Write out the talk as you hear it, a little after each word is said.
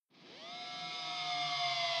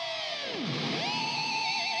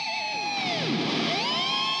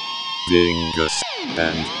Dingus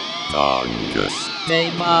and Dongus.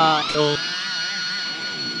 Tomato.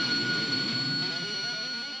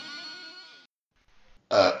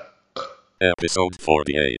 Episode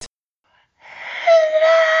 48.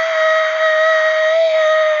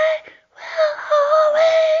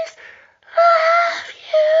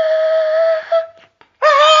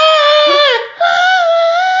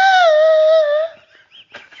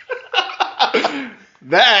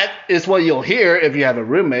 That is what you'll hear if you have a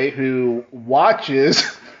roommate who watches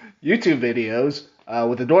YouTube videos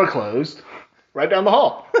with the door closed right down the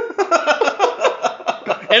hall. And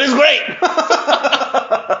it's great.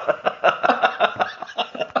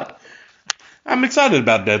 I'm excited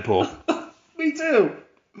about Deadpool. Me too.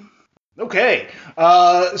 Okay,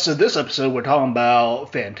 so this episode we're talking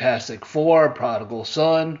about Fantastic Four, Prodigal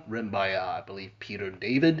Son, written by, I believe, Peter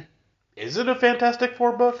David. Is it a Fantastic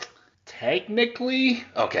Four book? Technically,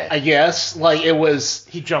 Okay. I guess, like it was...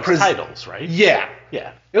 He jumps titles, right? Yeah.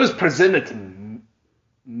 Yeah. It was presented to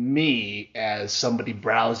me as somebody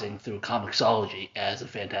browsing through Comixology as a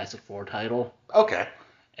Fantastic Four title. Okay.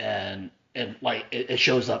 And like, it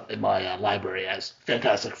shows up in my library as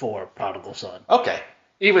Fantastic Four, Prodigal Son. Okay.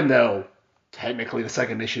 Even though, technically, the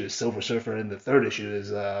second issue is Silver Surfer and the third issue is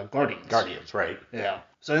Guardians. Guardians, right. Yeah.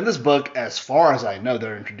 So in this book, as far as I know,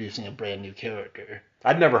 they're introducing a brand new character.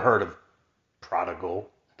 I'd never heard of Prodigal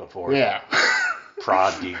before. Yeah.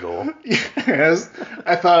 Prodigal. Yes.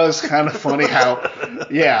 I thought it was kind of funny how,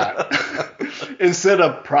 yeah, instead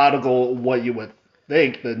of prodigal, what you would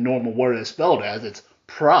think the normal word is spelled as, it's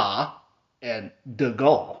pra and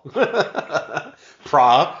Degal.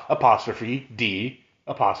 Pra, apostrophe, D,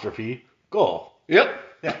 apostrophe, goal. Yep.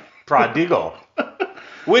 Yeah. Prodigal.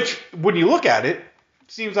 Which, when you look at it,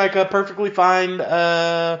 seems like a perfectly fine,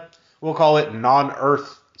 we'll call it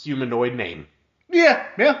non-Earth humanoid name. Yeah,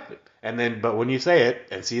 yeah. And then, but when you say it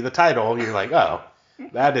and see the title, you're like, oh,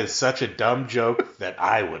 that is such a dumb joke that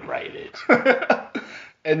I would write it.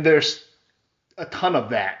 And there's a ton of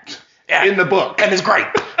that Yeah. in the book. And it's great.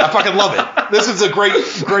 I fucking love it. This is a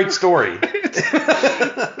great story.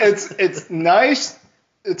 It's nice.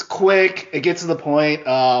 It's quick. It gets to the point.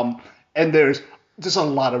 And there's just a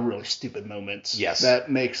lot of really stupid moments. Yes.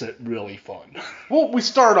 That makes it really fun. Well, we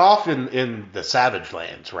start off in the Savage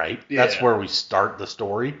Lands, right? Yeah. That's where we start the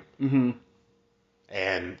story. Mm-hmm.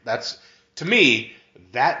 And that's, to me,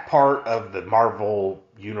 that part of the Marvel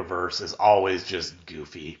universe is always just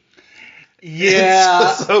goofy. Yeah.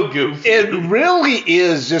 It's just so goofy. It really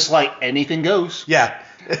is just like anything goes. Yeah.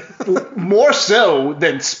 More so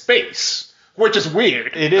than space, which is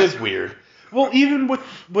weird. It is weird. Well, even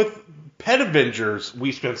with Pet Avengers,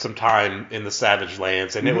 we spent some time in the Savage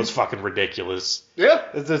Lands, and it was fucking ridiculous. Yeah.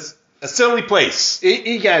 It's just a silly place.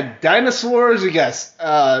 You got dinosaurs, you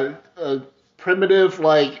got primitive,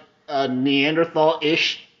 like,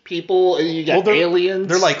 Neanderthal-ish people, and you got aliens.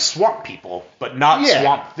 They're like swamp people, but not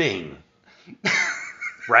Swamp Thing.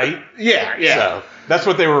 Right? Yeah, yeah. So that's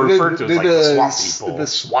what they were referred to as, like the swamp people. The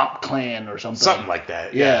Swamp Clan or something. Something like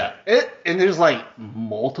that. Yeah. And there's, like,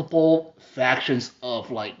 multiple factions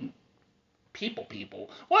of, like,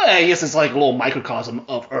 people. Well, I guess it's like a little microcosm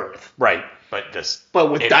of Earth. Right.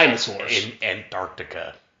 But with dinosaurs. In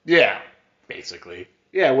Antarctica, Yeah. basically.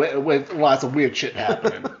 Yeah, with lots of weird shit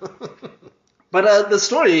happening. But the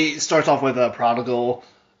story starts off with a Prodigal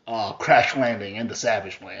crash landing in the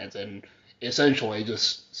Savage Lands, and essentially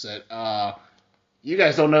just said, you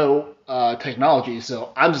guys don't know technology,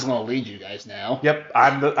 so I'm just going to lead you guys now. Yep,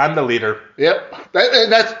 I'm the leader. Yep.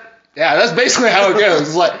 That's basically how it goes.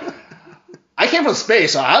 It's like, I came from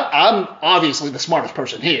space, so I'm obviously the smartest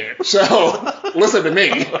person here, so listen to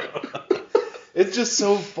me. It's just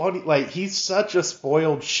so funny. Like, he's such a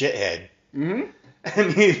spoiled shithead. Mm-hmm.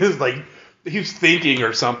 And he's like, he was thinking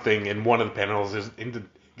or something, and one of the panels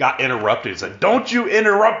got interrupted. He said, "Don't you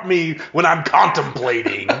interrupt me when I'm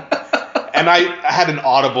contemplating." And I had an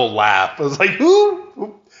audible laugh. I was like,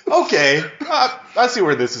 "Who? Okay, I see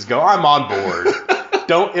where this is going. I'm on board.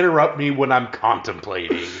 Don't interrupt me when I'm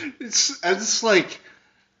contemplating." It's like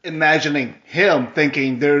imagining him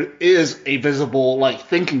thinking there is a visible, like,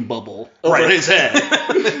 thinking bubble over his head.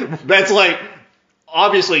 That's like,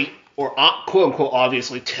 obviously, or quote-unquote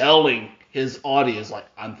obviously, telling his audience, like,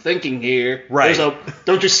 I'm thinking here. Right.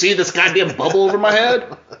 Don't you see this goddamn bubble over my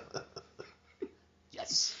head?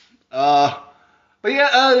 Yes. But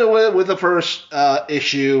yeah, with the first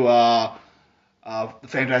issue, the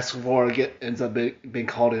Fantastic Four ends up being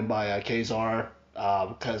called in by Kazar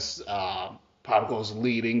because Prodigal is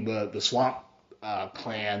leading the Swamp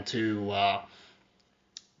Clan to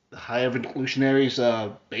the High Evolutionaries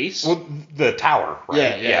base. Well, the tower,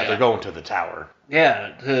 right? Yeah. They're going to the tower.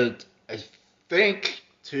 Yeah, I think,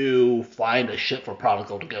 to find a ship for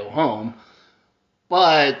Prodigal to go home.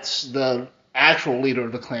 But the actual leader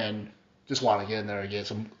of the clan just want to get in there and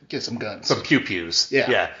get some guns. Some pew-pews. Yeah.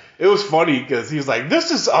 Yeah. It was funny because he was like,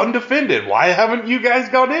 this is undefended. Why haven't you guys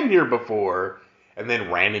gone in here before? And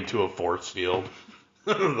then ran into a force field.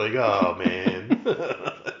 I was like, oh, man.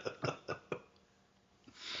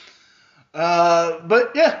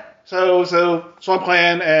 But yeah, so Swamp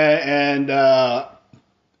Clan and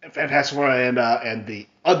Fantastic Four and the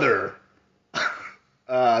other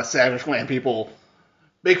Savage Clan people,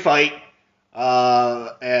 big fight,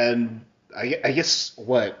 and I guess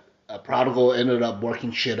Prodigal ended up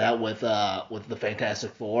working shit out with the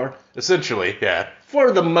Fantastic Four. Essentially, yeah.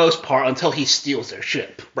 For the most part, until he steals their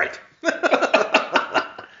ship. Right.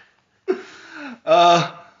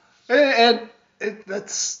 And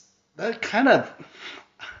that kind of,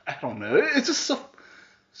 I don't know. It's just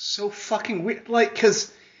so fucking weird. Like,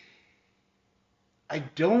 because I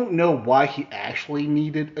don't know why he actually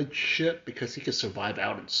needed a ship, because he could survive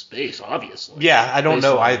out in space, obviously. Yeah, I don't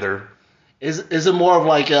know either. Is it more of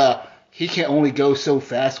like he can only go so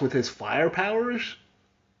fast with his fire powers?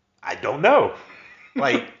 I don't know.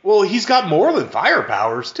 Like, well, he's got more than fire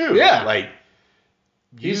powers, too. Yeah. Like,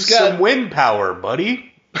 He's use got some wind power,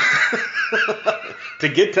 buddy. To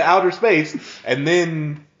get to outer space, and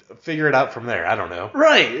then figure it out from there. I don't know.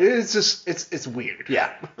 Right. It's just, it's weird.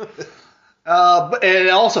 Yeah. But it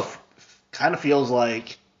also kind of feels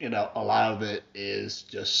like, a lot of it is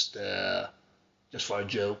just for a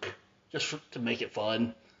joke, to make it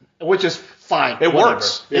fun, which is fine. It whatever.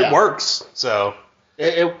 works. Yeah. It works. So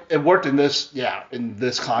it worked in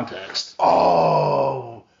this context.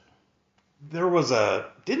 Oh, there was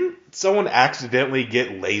didn't someone accidentally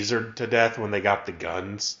get lasered to death when they got the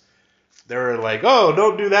guns? They were like, oh,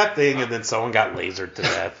 don't do that thing, and then someone got lasered to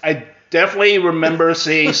death. I definitely remember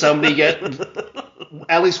seeing somebody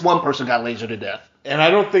at least one person got lasered to death. And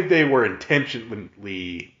I don't think they were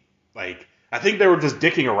intentionally, like, I think they were just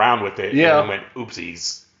dicking around with it and then went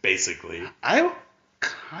oopsies, basically. I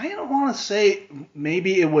kind of want to say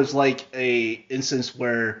maybe it was like a instance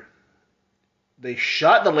where they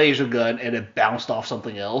shot the laser gun and it bounced off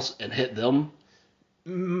something else and hit them.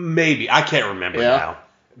 Maybe. I can't remember now.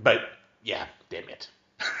 But, yeah, damn it.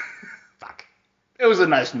 Fuck. It was a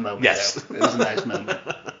nice moment. Yes. Though. It was a nice moment.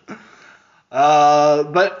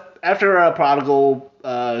 But after Prodigal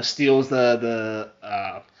steals the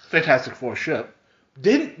Fantastic Four ship.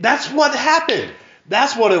 That's what happened.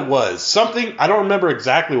 That's what it was. Something, I don't remember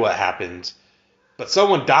exactly what happened, but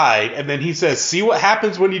someone died, and then he says, see what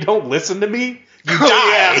happens when you don't listen to me? You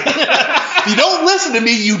die. If you don't listen to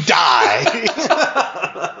me, you die.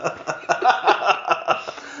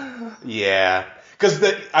 Yeah. Because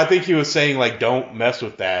I think he was saying, like, don't mess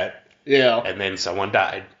with that. Yeah. And then someone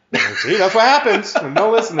died. And see, that's what happens when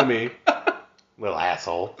don't listen to me. Little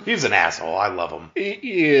asshole. He's an asshole. I love him. He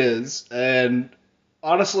is. And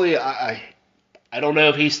honestly, I don't know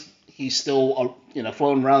if he's still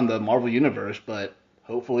floating around the Marvel Universe, but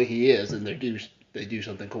hopefully he is, and they do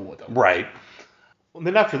something cool with him. Right. Well,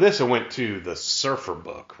 then after this, I went to the Surfer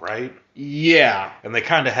book, right? Yeah. And they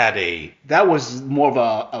kind of had that was more of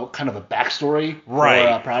a kind of a backstory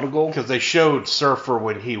for Prodigal. Because they showed Surfer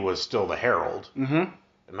when he was still the Herald. Mm-hmm.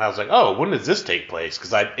 And I was like, oh, when does this take place?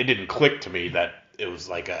 Because it didn't click to me that it was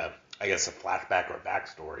like a flashback or a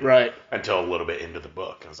backstory. Right. Until a little bit into the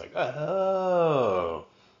book. I was like, oh,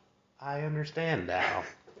 I understand now.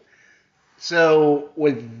 So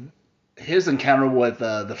with his encounter with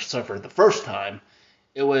the Surfer the first time,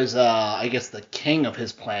 it was, I guess, the king of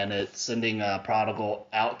his planet sending Prodigal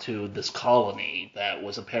out to this colony that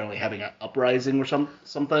was apparently having an uprising or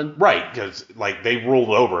something. Right, because they ruled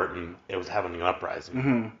over it and it was having an uprising.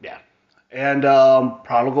 Mm-hmm. Yeah. And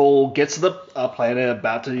Prodigal gets to the planet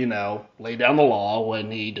about to, lay down the law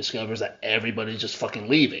when he discovers that everybody's just fucking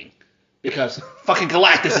leaving. Because fucking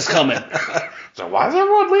Galactus is coming. So why is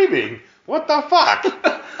everyone leaving? What the fuck?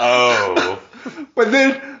 Oh. But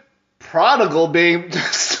then Prodigal, being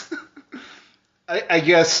just, I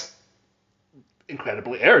guess,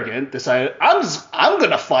 incredibly arrogant, decided I'm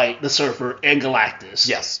gonna fight the Surfer and Galactus.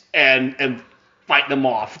 Yes. And fight them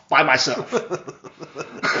off by myself.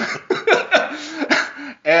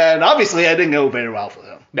 And obviously, I didn't go very well for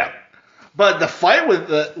him. No. But the fight with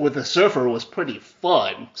the Surfer was pretty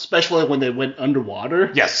fun, especially when they went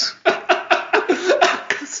underwater. Yes.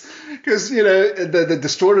 Because the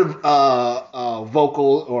distorted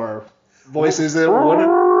vocal or voices and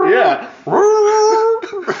whatever, yeah.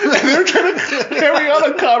 They're trying to carry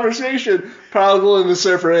on a conversation, Prodigal and the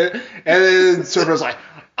Surfer, and then the Surfer's like,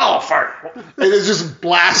 "Oh, fart!" and it just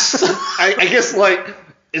blasts. I guess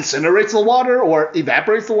incinerates the water or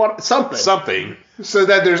evaporates the water, something, so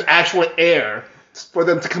that there's actually air for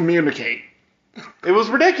them to communicate. It was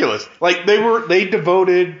ridiculous. Like they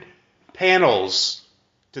devoted panels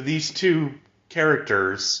to these two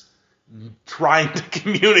characters trying to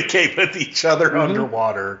communicate with each other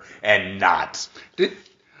underwater and not.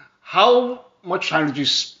 How much time did you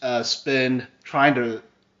spend trying to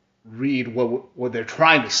read what they're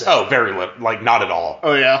trying to say? Oh, very little. Like, not at all.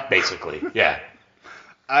 Oh, yeah? Basically, yeah.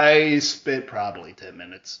 I spent probably 10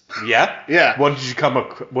 minutes. Yeah? Yeah. What did you come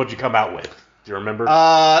out with? Do you remember?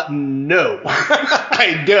 No.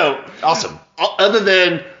 I don't. Awesome. Other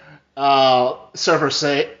than Surfer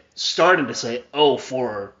starting to say, oh,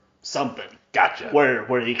 for something. Gotcha.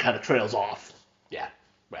 Where he kind of trails off. Yeah.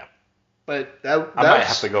 Well. But I might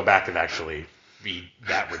have to go back and actually be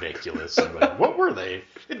that ridiculous. And like, what were they?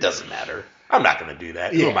 It doesn't matter. I'm not going to do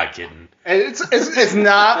that. Yeah. Who am I kidding? And it's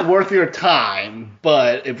not worth your time,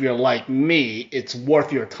 but if you're like me, it's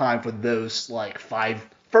worth your time for those like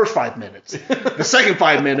first 5 minutes. The second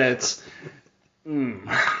 5 minutes,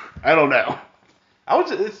 I don't know. I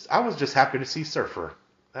was just happy to see Surfer.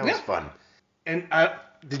 That was fun. And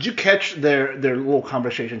did you catch their little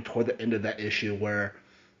conversation toward the end of that issue where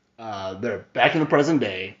they're back in the present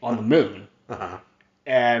day on the moon,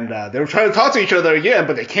 and they were trying to talk to each other again,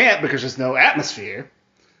 but they can't because there's no atmosphere.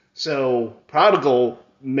 So Prodigal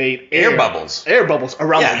made air bubbles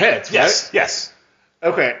around their heads. Yes, right? Yes.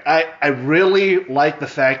 Okay, I really like the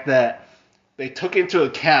fact that they took into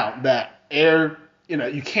account that air,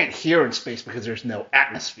 you can't hear in space because there's no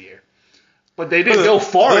atmosphere. But they didn't go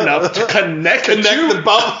far enough to connect the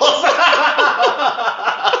bubbles.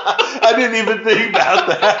 I didn't even think about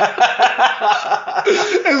that.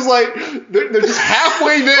 It's like they're just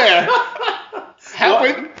halfway there.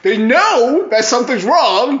 Halfway, they know that something's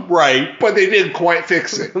wrong, right? But they didn't quite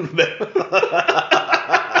fix it.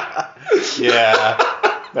 Yeah,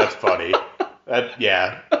 that's funny.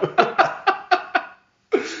 Yeah.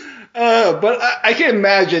 But I can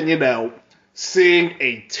imagine, seeing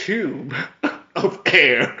a tube of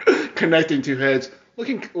air connecting two heads,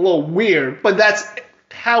 looking a little weird, but that's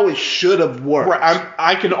how it should have worked. Right,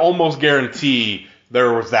 I can almost guarantee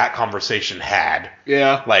there was that conversation had.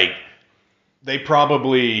 Yeah. Like, they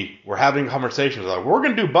probably were having conversations like, we're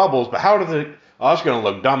going to do bubbles, but how does it... Oh, it's going to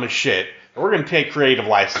look dumb as shit. We're going to take creative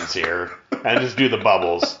license here and just do the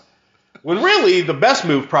bubbles. When really, the best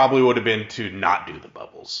move probably would have been to not do the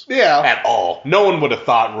bubbles. Yeah. At all. No one would have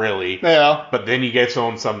thought, really. Yeah. But then you get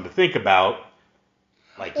someone something to think about.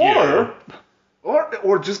 Like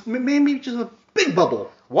or just maybe just a big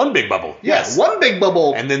bubble. One big bubble. Yes. Yeah, one big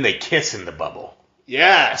bubble. And then they kiss in the bubble.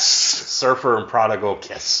 Yes. Surfer and Prodigal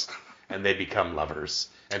kiss. And they become lovers.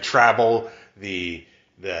 And travel the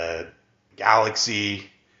galaxy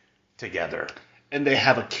together. And they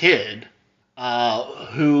have a kid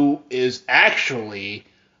who is actually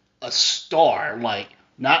a star, like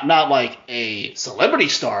not like a celebrity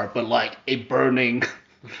star, but like a burning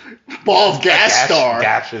ball of gas star,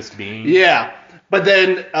 gaseous being. Yeah, but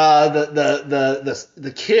then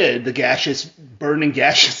the kid, the burning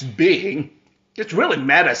gaseous being, gets really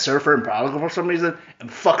mad at Surfer and Prodigal for some reason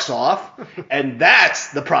and fucks off, and that's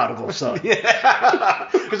the prodigal son. Yeah,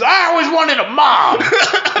 because I always wanted a mom.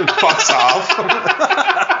 And fucks off.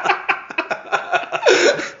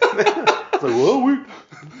 It's like, well,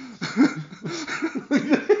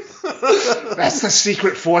 that's the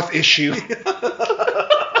secret fourth issue.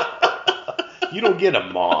 You don't get a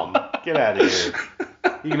mom. Get out of here.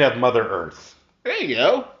 You can have Mother Earth. There you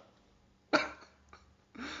go.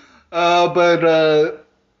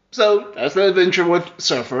 So that's the adventure with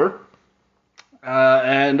Surfer,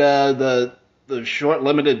 and the short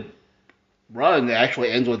limited run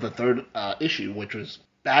actually ends with the third issue, which was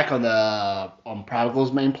back on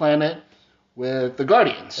Prodigal's main planet with the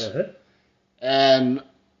Guardians, and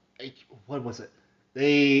what was it?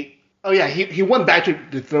 He went back to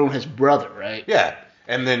dethrone his brother, right? Yeah,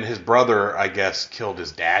 and then his brother, I guess, killed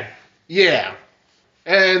his dad. Yeah.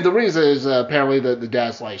 And the reason is apparently that the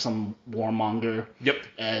dad's like some warmonger. Yep.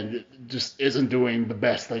 And just isn't doing the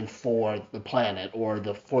best thing for the planet or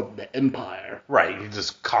for the Empire. Right. He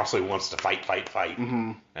just constantly wants to fight.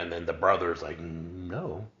 Mm-hmm. And then the brother's like,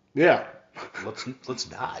 no. Yeah. Let's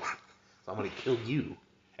not. I'm going to kill you.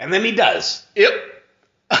 And then he does. Yep.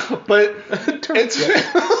 But it's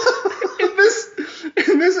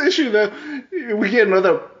in this issue though, we get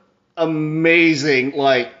another amazing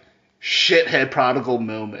shithead Prodigal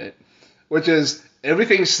moment, which is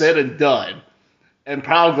everything's said and done, and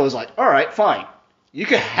Prodigal's like, all right, fine, you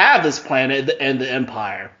can have this planet and the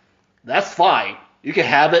Empire, that's fine, you can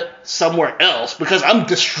have it somewhere else because I'm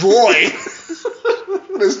destroying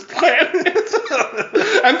this planet.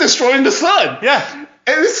 I'm destroying the sun. Yeah.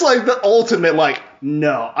 And it's like the ultimate, like,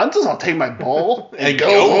 no, I'm just gonna take my ball and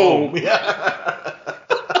go home. Yeah.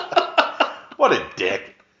 What a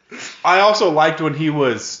dick. I also liked when he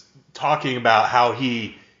was talking about how how'd he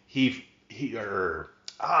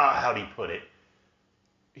put it?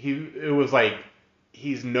 It was like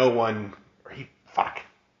he's no one.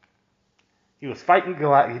 He was fighting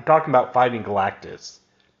he talking about fighting Galactus,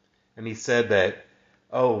 and he said that,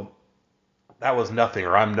 oh, that was nothing,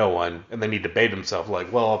 or I'm no one, and then he debated himself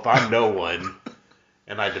like, well, if I'm no one,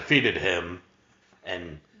 and I defeated him,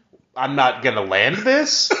 and I'm not gonna land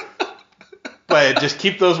this. But just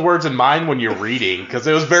keep those words in mind when you're reading, because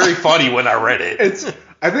it was very funny when I read it.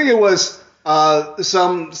 I think it was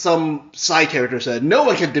some side character said no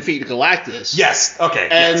one can defeat Galactus. Yes. Okay.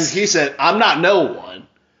 And yes. he said, I'm not no one.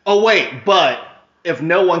 Oh wait, but if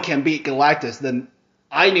no one can beat Galactus, then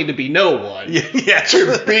I need to be no one Yeah.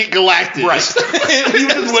 to beat Galactus. Right. He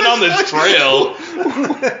just went on this trail.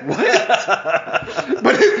 What?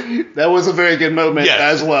 But that was a very good moment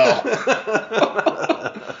as well.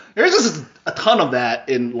 There's just a ton of that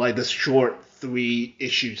in like this short 3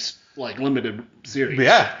 issues like limited series.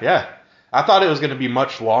 Yeah. I thought it was going to be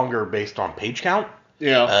much longer based on page count.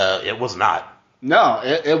 Yeah. It was not. No,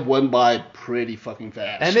 it went by pretty fucking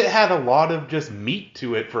fast. And it had a lot of just meat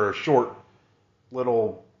to it for a short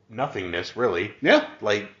little nothingness, really. Yeah.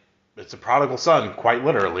 Like, it's a prodigal son, quite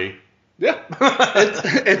literally. Yeah.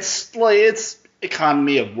 it's like, it's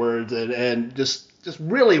economy of words and just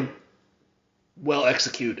really well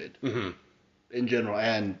executed in general.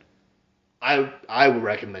 And I would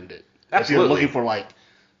recommend it. Absolutely. If you're looking for like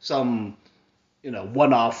some,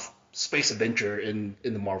 one-off space adventure in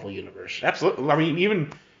the Marvel universe. Absolutely. I mean,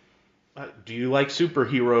 even, do you like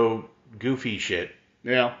superhero goofy shit?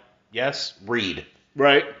 Yeah. Yes? Read.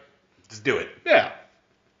 Right. Just do it. Yeah.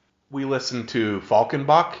 We listened to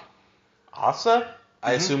Falkenbach. Asa?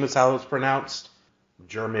 I assume is how it's pronounced.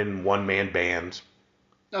 German one-man band.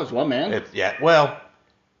 That was one man. Well,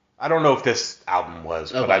 I don't know if this album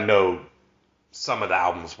was, but Okay. I know some of the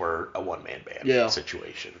albums were a one-man band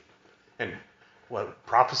situation. And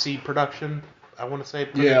Prophecy Production, I want to say.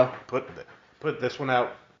 Put this one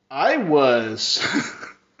out. I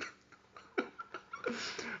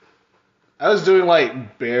was doing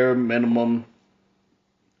like bare minimum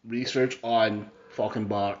research on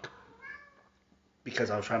Falkenbach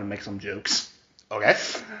because I was trying to make some jokes. Okay.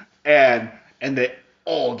 And they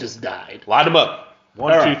all just died. Line them up.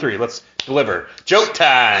 1, All 2, right. 3. Let's deliver. Joke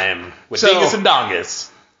time with So- Dingus and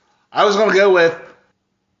Dongus. I was gonna go with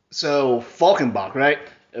Falkenbach, right?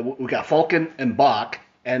 We got Falcon and Bach,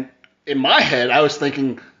 and in my head I was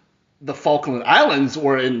thinking the Falkland Islands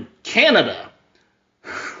were in Canada.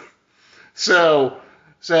 So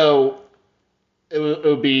it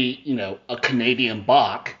would be, a Canadian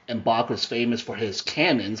Bach, and Bach was famous for his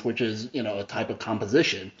cannons, which is, a type of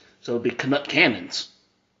composition. So it would be Canuck cannons.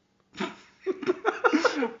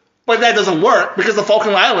 But that doesn't work because the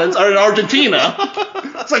Falkland Islands are in Argentina.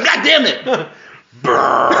 It's like, God damn it.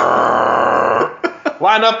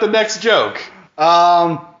 Line up the next joke.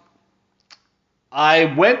 I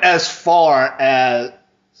went as far as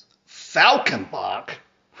Falkenbach.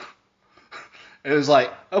 It was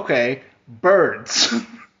like, okay, birds.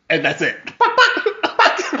 And that's it. There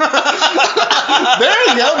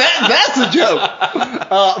you go. That's a joke.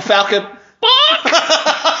 Falkenbach.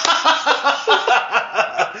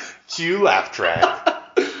 Cue laugh track.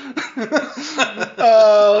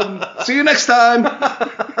 See you next time.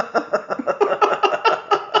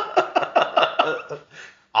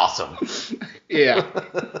 Awesome. Yeah.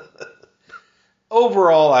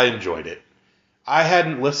 Overall, I enjoyed it. I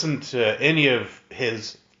hadn't listened to any of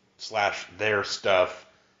his/their stuff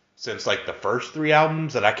since like the first 3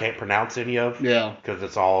 albums that I can't pronounce any of. Yeah. Because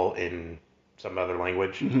it's all in some other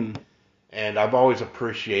language. Mm-hmm. And I've always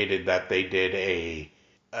appreciated that they did a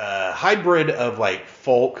hybrid of like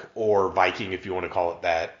folk or Viking, if you want to call it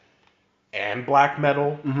that, and black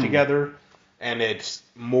metal together. And it's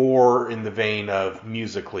more in the vein of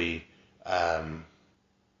musically,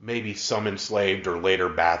 maybe some Enslaved or later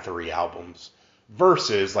Bathory albums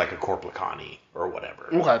versus like a Corplicani or whatever.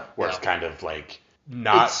 Okay. Where it's kind of like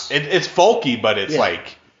it's folky, but it's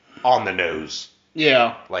like on the nose.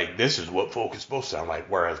 Yeah. Like, this is what folk is supposed to sound like.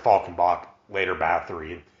 Whereas Falkenbach, later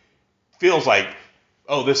Bathory, feels like,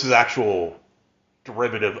 oh, this is actual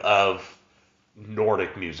derivative of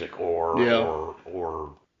Nordic music or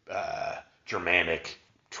Germanic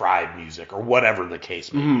tribe music or whatever the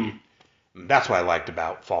case may be. That's what I liked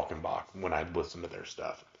about Falkenbach when I listened to their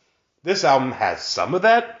stuff. This album has some of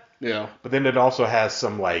that, Yeah. but then it also has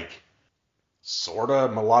some, like, sort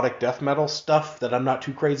of melodic death metal stuff that I'm not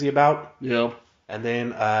too crazy about. Yeah. And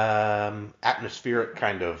then atmospheric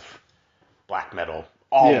kind of black metal,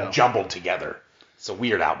 all jumbled together. It's a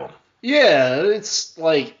weird album. Yeah, it's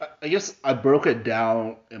like, I guess I broke it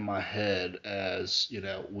down in my head as,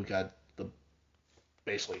 we got the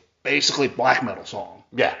basically black metal song.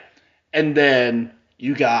 Yeah. And then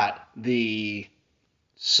you got the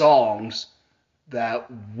songs that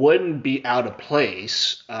wouldn't be out of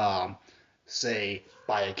place, say,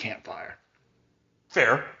 by a campfire.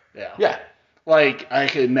 Fair. Yeah. Yeah. Like, I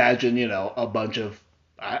could imagine, a bunch of,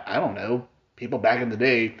 I don't know, people back in the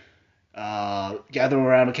day gathering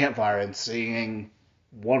around a campfire and singing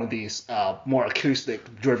one of these more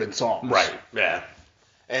acoustic-driven songs. Right, yeah.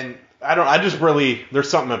 And there's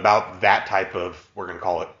something about that type of, we're going to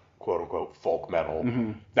call it, quote-unquote, folk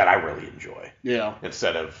metal that I really enjoy. Yeah.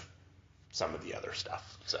 Instead of some of the other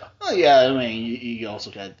stuff, so. Well, yeah, I mean, you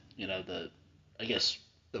also got,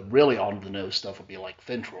 the really on-the-nose stuff would be like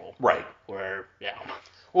Fintroll. Right. Where, yeah.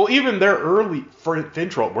 Well, even their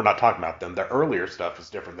Fintroll, we're not talking about them. Their earlier stuff is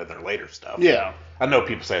different than their later stuff. Yeah. I know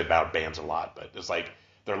people say about bands a lot, but it's like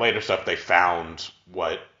their later stuff, they found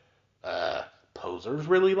what posers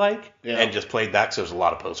really like and just played that because there's a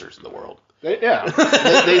lot of posers in the world.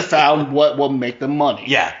 They found what will make them money.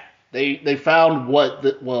 Yeah. They found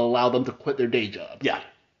what will allow them to quit their day job. Yeah.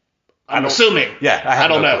 I'm assuming. Yeah. I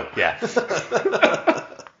don't know. Clue. Yeah.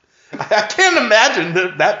 I can't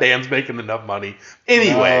imagine that band's making enough money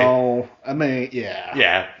anyway. No, I mean, yeah.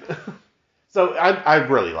 Yeah. So I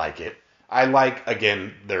really like it. I like,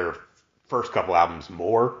 again, their first couple albums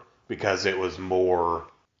more because it was more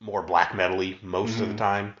black metal-y most of the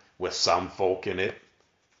time with some folk in it.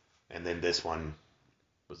 And then this one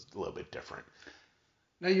was a little bit different.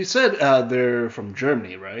 Now, you said they're from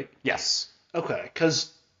Germany, right? Yes. Okay,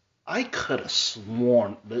 because I could have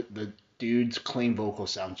sworn the dude's clean vocal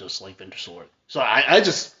sound just like Wintersorg. So I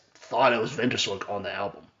just thought it was Wintersorg on the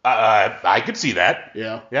album. I could see that.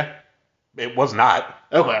 Yeah. Yeah. It was not.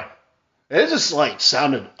 Okay. It just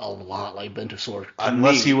sounded a lot like Wintersorg.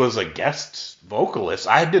 Unless he was a guest vocalist.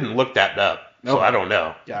 I didn't look that up, so I don't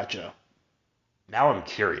know. Gotcha. Now I'm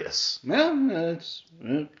curious. Yeah,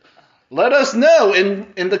 let us know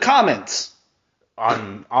in the comments.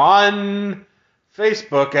 On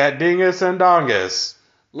Facebook at Dingus and Dongus.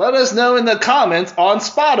 Let us know in the comments on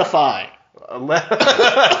Spotify.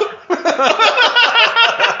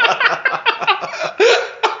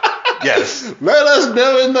 Yes. Let us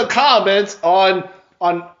know in the comments on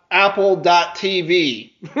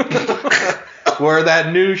Apple.tv. Where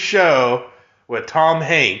that new show with Tom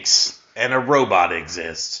Hanks and a robot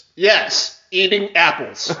exists. Yes, eating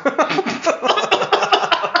apples.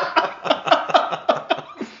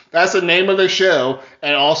 That's the name of the show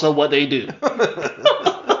and also what they do.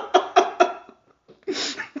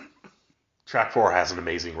 Track 4 has an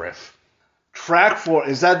amazing riff. Track 4,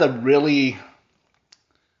 is that the really...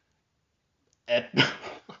 They're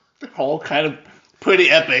all kind of pretty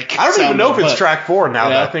epic. I don't even know if it's track 4 now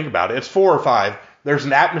that I think about it. It's 4 or 5. There's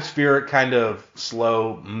an atmospheric kind of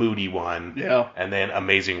slow, moody one. Yeah. And then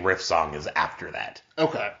amazing riff song is after that.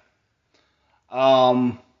 Okay.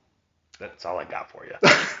 That's all I got for you.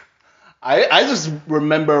 I just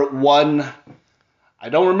remember one... I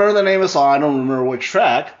don't remember the name of the song. I don't remember which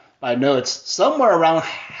track. But I know it's somewhere around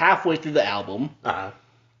halfway through the album. Uh-huh.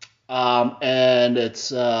 And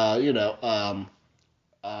it's,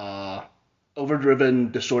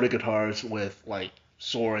 overdriven, distorted guitars with,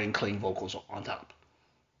 soaring, clean vocals on top.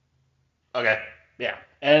 Okay. Yeah.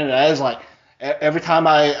 And I was like, every time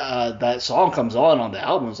that song comes on the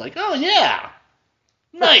album, it's like, oh, yeah.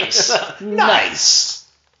 Nice. Nice.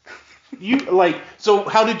 So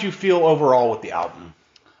how did you feel overall with the album?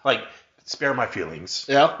 Spare my feelings.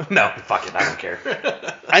 Yeah. No, fuck it, I don't care.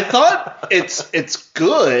 I thought it's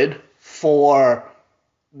good for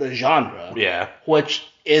the genre. Yeah. Which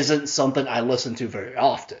isn't something I listen to very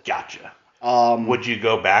often. Gotcha. Would you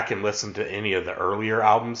go back and listen to any of the earlier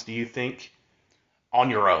albums, do you think? On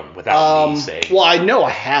your own, without me saying. Well, I know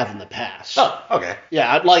I have in the past. Oh, okay.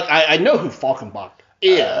 Yeah, I know who Falkenbach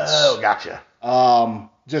is. Oh, gotcha.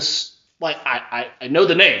 Just, I know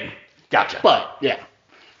the name. Gotcha. But, yeah.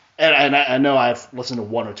 And I know I've listened to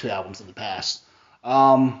 1 or 2 albums in the past.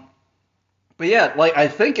 But yeah, I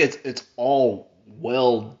think it's all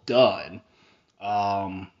well done.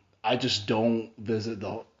 I just don't visit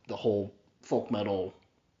the whole folk metal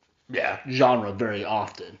genre very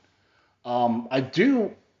often. I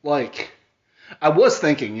do I was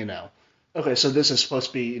thinking, okay, so this is supposed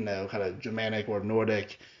to be, kind of Germanic or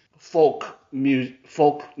Nordic folk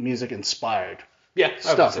music inspired Yeah, I would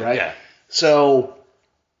stuff, say, right? Yeah. So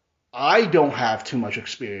I don't have too much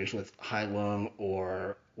experience with Heilung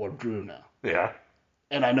or Druna, Yeah.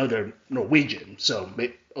 and I know they're Norwegian, so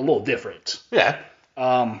a little different. Yeah.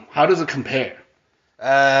 How does it compare?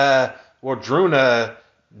 Well, Druna,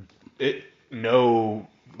 no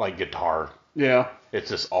like guitar. Yeah, It's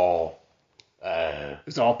just all,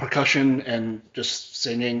 it's all percussion and just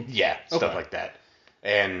singing. yeah, stuff Okay. like that.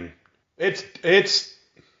 And it's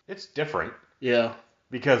different Yeah.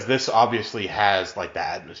 because this obviously has like the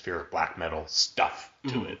atmospheric black metal stuff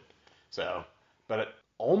to it. So, but it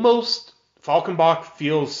almost Falkenbach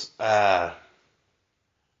feels like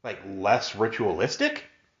less ritualistic,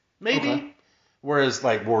 maybe. Okay. Whereas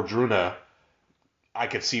like Wardruna, I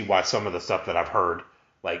could see why some of the stuff that I've heard,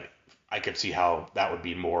 like I could see how that would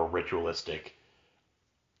be more ritualistic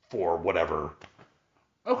for whatever.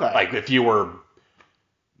 Okay. Like if you were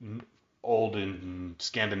old in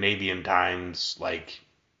Scandinavian times, like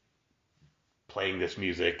playing this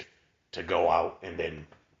music to go out and then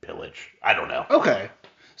pillage. I don't know. Okay.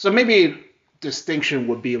 So maybe distinction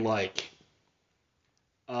would be like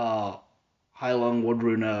Heilung,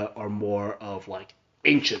 Wodruna are more of like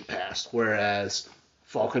ancient past, whereas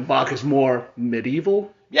Falkenbach is more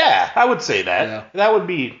medieval. Yeah, I would say that. Yeah. That would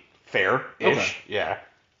be fair-ish. Okay. Yeah.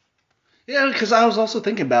 Yeah, because I was also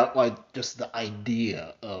thinking about like just the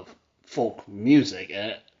idea of folk music,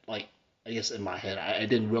 and like I guess in my head I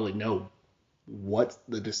didn't really know what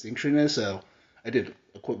the distinction is, so I did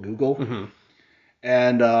a quick Google,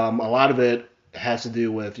 and a lot of it has to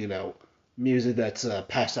do with music that's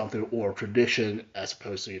passed down through oral tradition as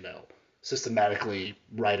opposed to systematically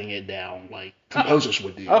writing it down like composers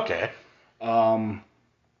would do. Okay. A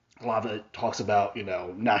lot of it talks about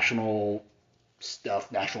national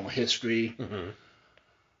stuff, national history,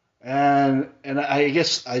 and I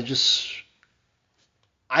guess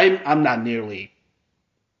I'm not nearly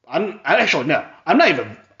I'm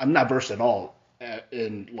not versed at all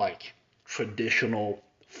in like traditional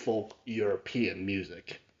folk European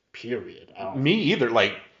music. Period. I don't, Me either.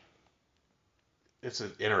 Like, it's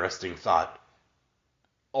an interesting thought.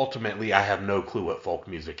 Ultimately, I have no clue what folk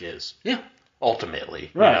music is. yeah.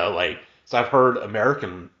 Ultimately, Right. like, so I've heard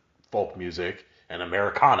American folk music and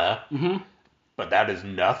Americana, but that is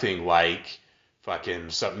nothing like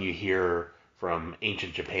fucking something you hear from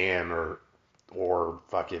ancient Japan or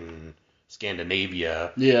fucking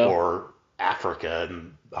Scandinavia Yeah. or Africa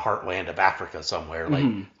and the heartland of Africa somewhere. Like,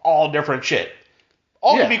 all different shit.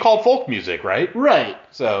 All Yeah. can be called folk music, right? Right.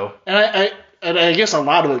 So, And I guess a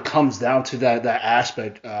lot of it comes down to that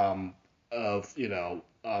aspect of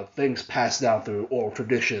things passed down through oral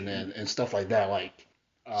tradition and stuff like that. Like,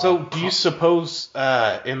 so do you suppose,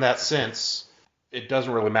 in that sense, it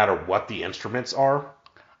doesn't really matter what the instruments are?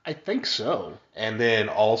 I think so. And then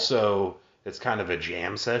also, it's kind of a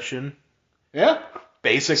jam session, Yeah.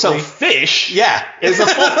 basically. So Fish yeah, is a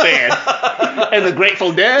folk band, and the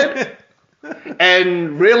Grateful Dead,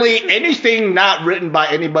 and really anything not written by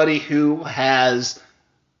anybody who has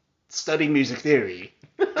studied music theory.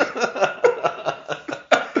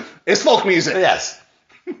 It's folk music. yes.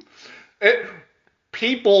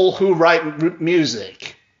 People who write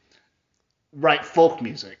music write folk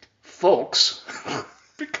music. Folks,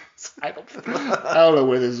 because I don't know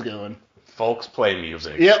where this is going. Folks play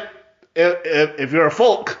music. Yep. If you're a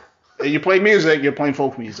folk and you play music, you're playing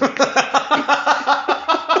folk music.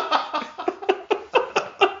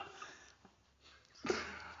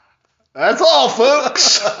 That's all,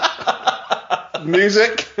 folks.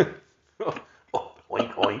 Music.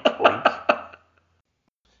 Oink, oink, oink.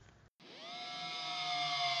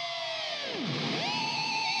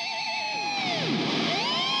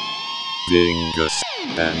 Dingus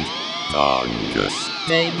and Dongus.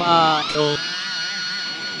 Debacle.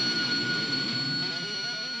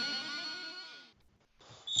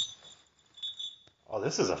 Oh,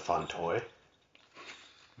 this is a fun toy.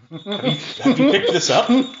 Have you picked this up?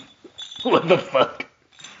 What the fuck?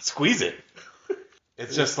 Squeeze it.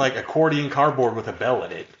 It's just like accordion cardboard with a bell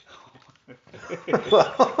in it.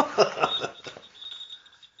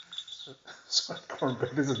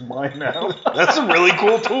 This is mine now. That's a really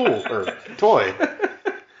cool tool or toy.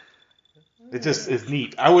 It just is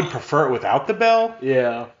neat. I would prefer it without the bell,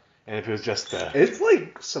 Yeah. and if it was just the It's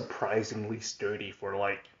like surprisingly sturdy for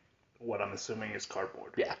like what I'm assuming is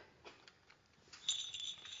cardboard. yeah.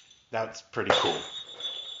 That's pretty cool.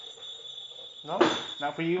 No,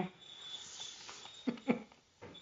 not for you.